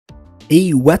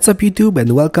Hey, what's up YouTube,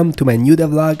 and welcome to my new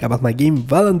devlog about my game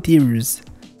Volunteers.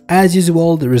 As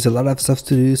usual, there is a lot of stuff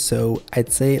to do, so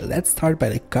I'd say let's start by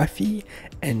the coffee,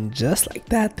 and just like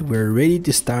that, we're ready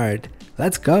to start.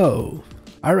 Let's go!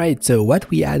 Alright, so what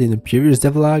we had in the previous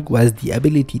devlog was the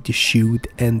ability to shoot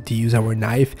and to use our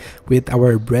knife with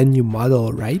our brand new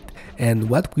model, right? And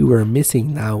what we were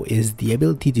missing now is the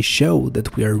ability to show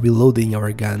that we are reloading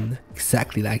our gun,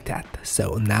 exactly like that.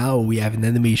 So now we have an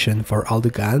animation for all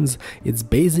the guns. It's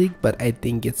basic, but I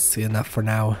think it's enough for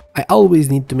now. I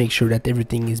always need to make sure that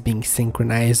everything is being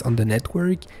synchronized on the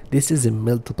network. This is a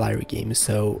multiplayer game,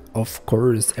 so of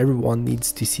course everyone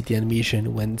needs to see the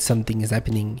animation when something is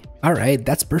happening. Alright,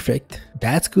 that's perfect.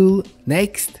 That's cool.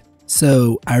 Next.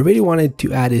 So I really wanted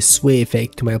to add a sway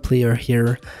effect to my player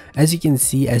here. As you can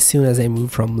see, as soon as I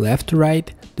move from left to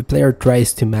right, the player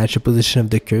tries to match the position of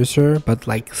the cursor, but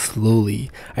like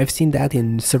slowly. I've seen that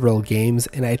in several games,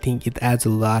 and I think it adds a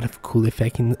lot of cool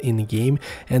effect in the game,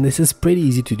 and this is pretty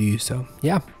easy to do, so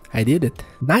yeah. I did it.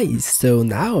 Nice. So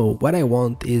now what I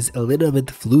want is a little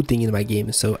bit of looting in my game.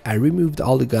 So I removed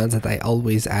all the guns that I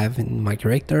always have in my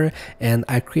character, and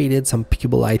I created some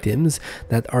pickable items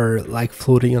that are like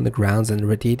floating on the grounds and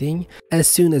rotating. As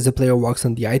soon as the player walks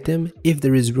on the item, if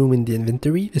there is room in the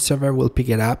inventory, the server will pick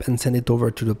it up and send it over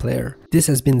to the player. This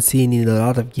has been seen in a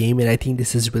lot of games, and I think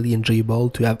this is really enjoyable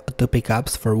to have auto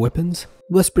pickups for weapons.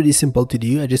 It was pretty simple to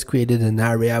do. I just created an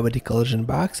area with a collision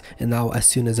box, and now as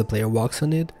soon as a player walks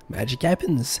on it, magic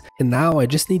happens. And now I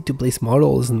just need to place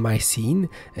models in my scene,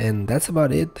 and that's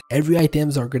about it. Every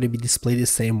items are going to be displayed the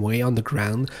same way on the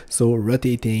ground, so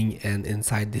rotating and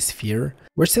inside the sphere.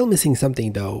 We're still missing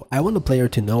something though. I want the player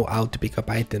to know how to pick up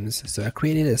items, so I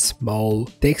created a small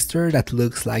texture that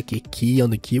looks like a key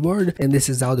on the keyboard, and this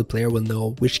is how the player will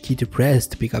know which key to press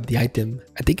to pick up the item.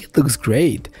 I think it looks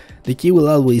great. The key will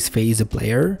always face the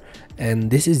player, and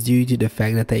this is due to the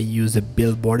fact that I use a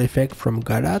billboard effect from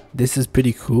Godot. This is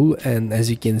pretty cool, and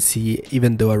as you can see,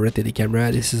 even though I rotate the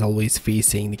camera, this is always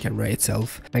facing the camera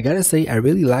itself. I gotta say, I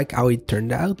really like how it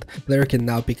turned out. The player can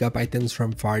now pick up items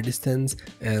from far distance,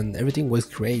 and everything was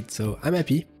great, so I'm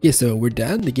happy. Okay, so we're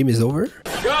done, the game is over.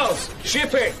 Go!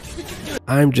 Ship it!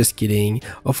 I'm just kidding.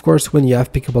 Of course, when you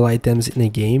have pickable items in a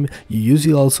game, you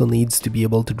usually also needs to be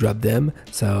able to drop them.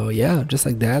 So yeah, just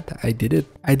like that, I did it.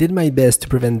 I did my best to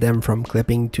prevent them from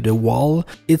clipping to the wall.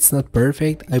 It's not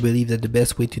perfect. I believe that the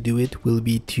best way to do it will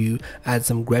be to add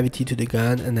some gravity to the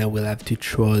gun, and I will have to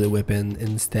throw the weapon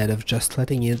instead of just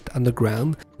letting it on the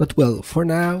ground. But well, for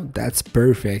now, that's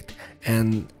perfect.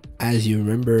 And as you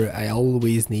remember, I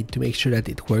always need to make sure that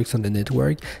it works on the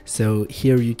network. So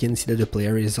here you can see that the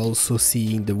player is also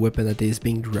seeing the weapon that is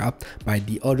being dropped by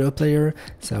the other player.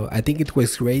 So I think it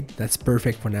works great. That's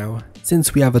perfect for now.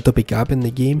 Since we have auto pickup in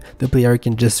the game, the player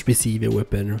can just receive a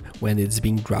weapon when it's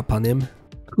being dropped on him.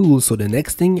 Cool, so the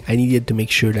next thing, I needed to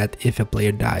make sure that if a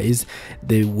player dies,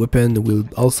 the weapon will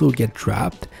also get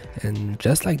dropped. And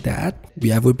just like that, we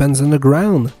have weapons on the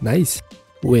ground. Nice.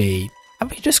 Wait. Have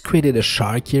we just created a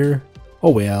shark here? Oh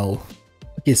well.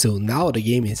 Okay, so now the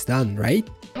game is done, right?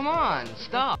 Come on,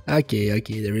 stop! Okay,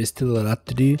 there is still a lot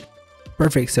to do.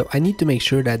 Perfect, so I need to make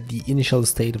sure that the initial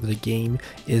state of the game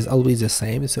is always the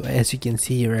same. So as you can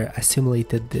see here, I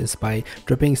simulated this by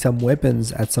dropping some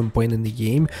weapons at some point in the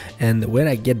game, and when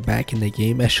I get back in the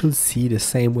game, I should see the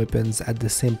same weapons at the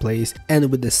same place and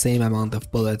with the same amount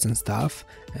of bullets and stuff.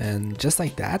 And just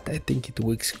like that, I think it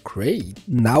works great.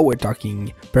 Now we're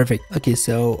talking. Perfect. Okay,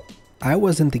 so I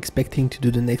wasn't expecting to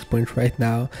do the next point right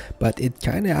now, but it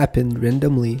kinda happened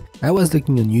randomly. I was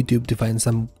looking on YouTube to find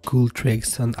some cool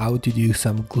tricks on how to do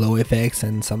some glow effects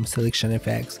and some selection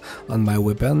effects on my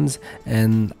weapons,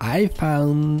 and I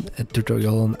found a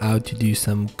tutorial on how to do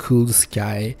some cool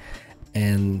sky,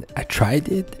 and I tried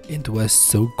it. It was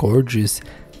so gorgeous,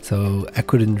 so I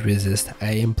couldn't resist.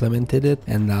 I implemented it,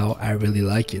 and now I really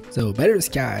like it. So better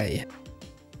sky.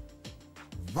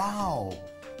 Wow!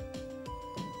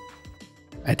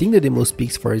 I think the demo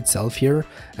speaks for itself here.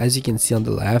 As you can see on the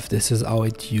left, this is how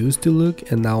it used to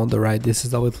look, and now on the right, this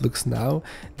is how it looks now.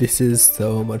 This is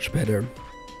so much better.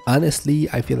 Honestly,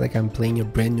 I feel like I'm playing a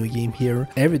brand new game here.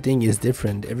 Everything is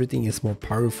different, everything is more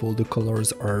powerful, the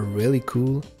colors are really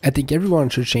cool. I think everyone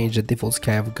should change the default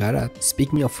sky of Godot.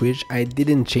 Speaking of which, I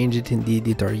didn't change it in the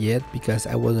editor yet because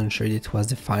I wasn't sure it was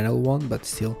the final one, but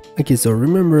still. Okay, so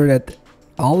remember that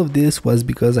all of this was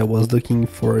because I was looking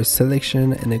for a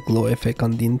selection and a glow effect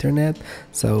on the internet.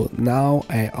 So now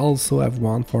I also have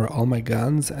one for all my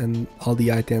guns and all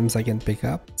the items I can pick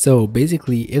up. So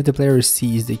basically, if the player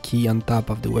sees the key on top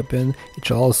of the weapon, it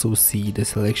should also see the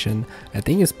selection. I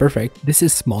think it's perfect. This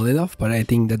is small enough, but I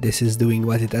think that this is doing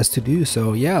what it has to do,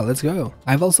 so yeah, let's go.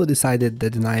 I've also decided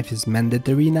that the knife is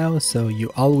mandatory now, so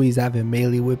you always have a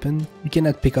melee weapon. You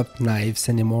cannot pick up knives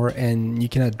anymore and you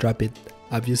cannot drop it,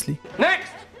 obviously.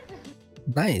 Next!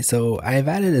 Nice, so I've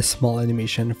added a small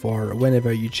animation for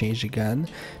whenever you change the gun,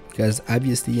 because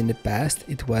obviously in the past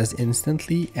it was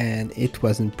instantly and it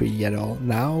wasn't pretty at all.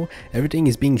 Now everything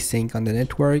is being synced on the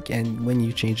network, and when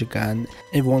you change a gun,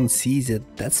 everyone sees it.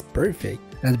 That's perfect.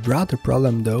 That brought a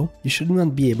problem though. You should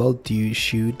not be able to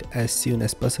shoot as soon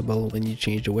as possible when you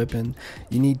change the weapon.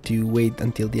 You need to wait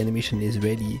until the animation is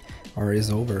ready or is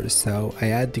over, so I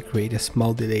had to create a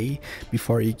small delay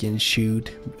before you can shoot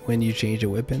when you change the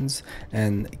weapons.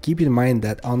 And keep in mind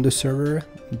that on the server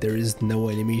there is no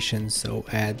animation, so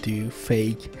I had to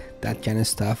fake that kind of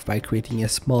stuff by creating a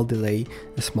small delay,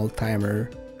 a small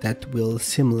timer that will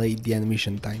simulate the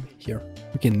animation time here.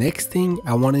 Okay, next thing,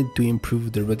 I wanted to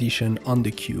improve the rotation on the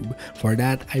cube. For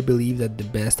that, I believe that the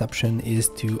best option is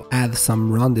to add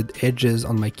some rounded edges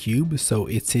on my cube, so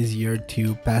it's easier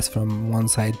to pass from one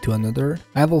side to another.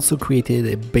 I've also created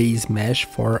a base mesh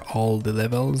for all the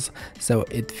levels, so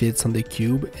it fits on the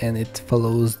cube and it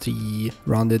follows the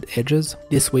rounded edges.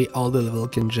 This way all the level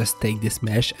can just take this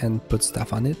mesh and put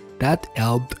stuff on it. That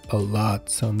helped a lot,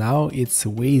 so now it's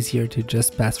way easier to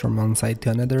just pass from one side to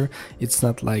another. It's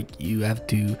not like you have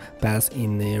to pass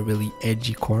in a really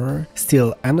edgy corner.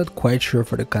 Still, I'm not quite sure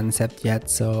for the concept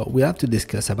yet, so we'll have to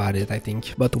discuss about it, I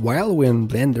think. But while we're in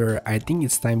Blender, I think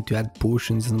it's time to add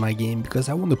potions in my game, because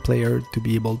I want the player to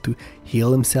be able to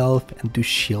heal himself and to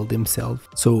shield himself.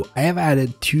 So I have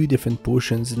added 2 different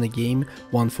potions in the game,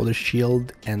 one for the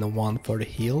shield and one for the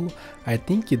heal. I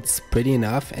think it's pretty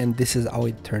enough, and this is how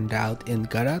it turned out in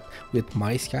Godot with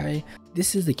my sky.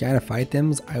 This is the kind of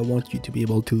items I want you to be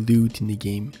able to loot in the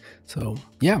game. So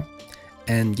yeah,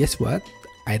 and guess what?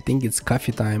 I think it's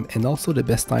coffee time, and also the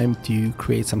best time to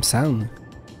create some sound.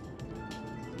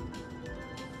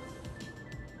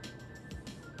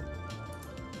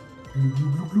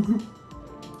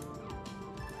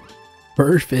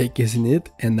 Perfect, isn't it?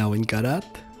 And now in Godot.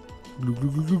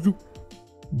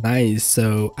 Nice,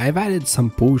 so I've added some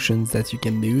potions that you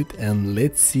can loot, and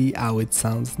let's see how it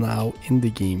sounds now in the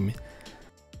game.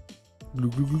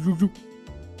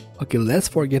 Okay, let's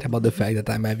forget about the fact that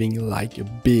I'm having like a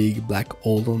big black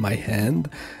hole on my hand.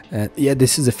 And yeah,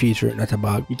 this is a feature, not a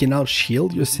bug. You can now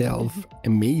shield yourself.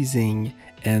 Amazing.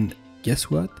 And guess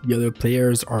what? The other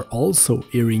players are also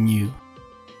hearing you.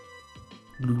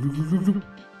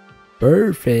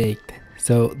 Perfect.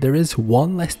 So there is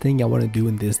one last thing I want to do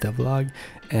in this devlog,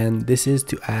 and this is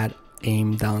to add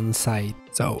aim down sight.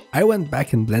 So I went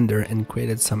back in Blender and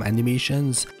created some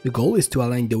animations. The goal is to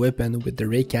align the weapon with the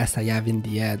raycast I have in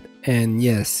the head. And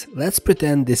yes, let's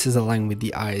pretend this is aligned with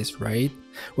the eyes, right?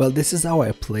 Well, this is how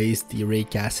I placed the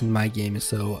raycast in my game,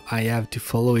 so I have to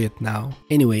follow it now.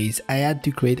 Anyways, I had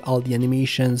to create all the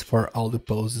animations for all the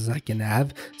poses I can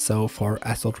have, so for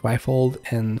assault rifle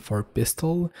and for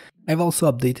pistol. I've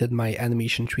also updated my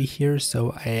animation tree here,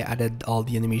 so I added all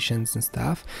the animations and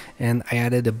stuff, and I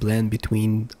added a blend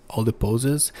between all the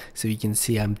poses, so you can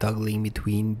see I'm toggling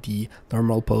between the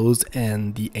normal pose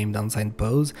and the aim down sight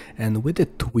pose, and with the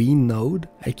tween node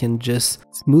I can just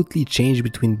smoothly change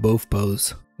between both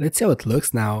poses. Let's see how it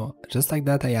looks now. Just like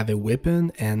that, I have a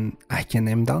weapon and I can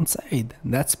aim down sight.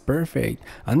 That's perfect.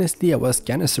 Honestly, I was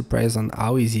kinda surprised on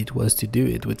how easy it was to do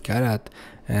it with Godot,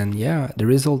 and yeah, the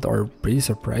results are pretty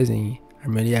surprising.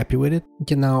 I'm really happy with it. You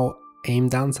can now aim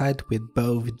down sight with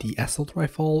both the assault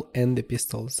rifle and the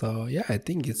pistol, so yeah, I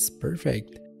think it's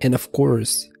perfect. And of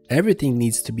course, everything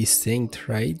needs to be synced,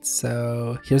 right?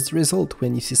 So here's the result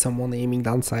when you see someone aiming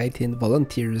down sight in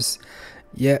Volunteers.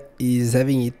 Yeah, he's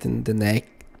having it in the neck.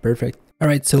 Perfect.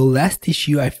 Alright, so last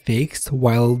issue I fixed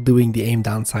while doing the aim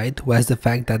down sight was the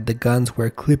fact that the guns were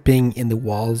clipping in the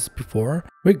walls before.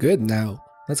 We're good now.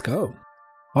 Let's go.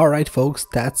 Alright folks,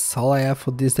 that's all I have for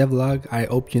this devlog. I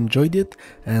hope you enjoyed it,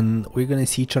 and we're gonna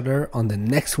see each other on the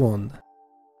next one.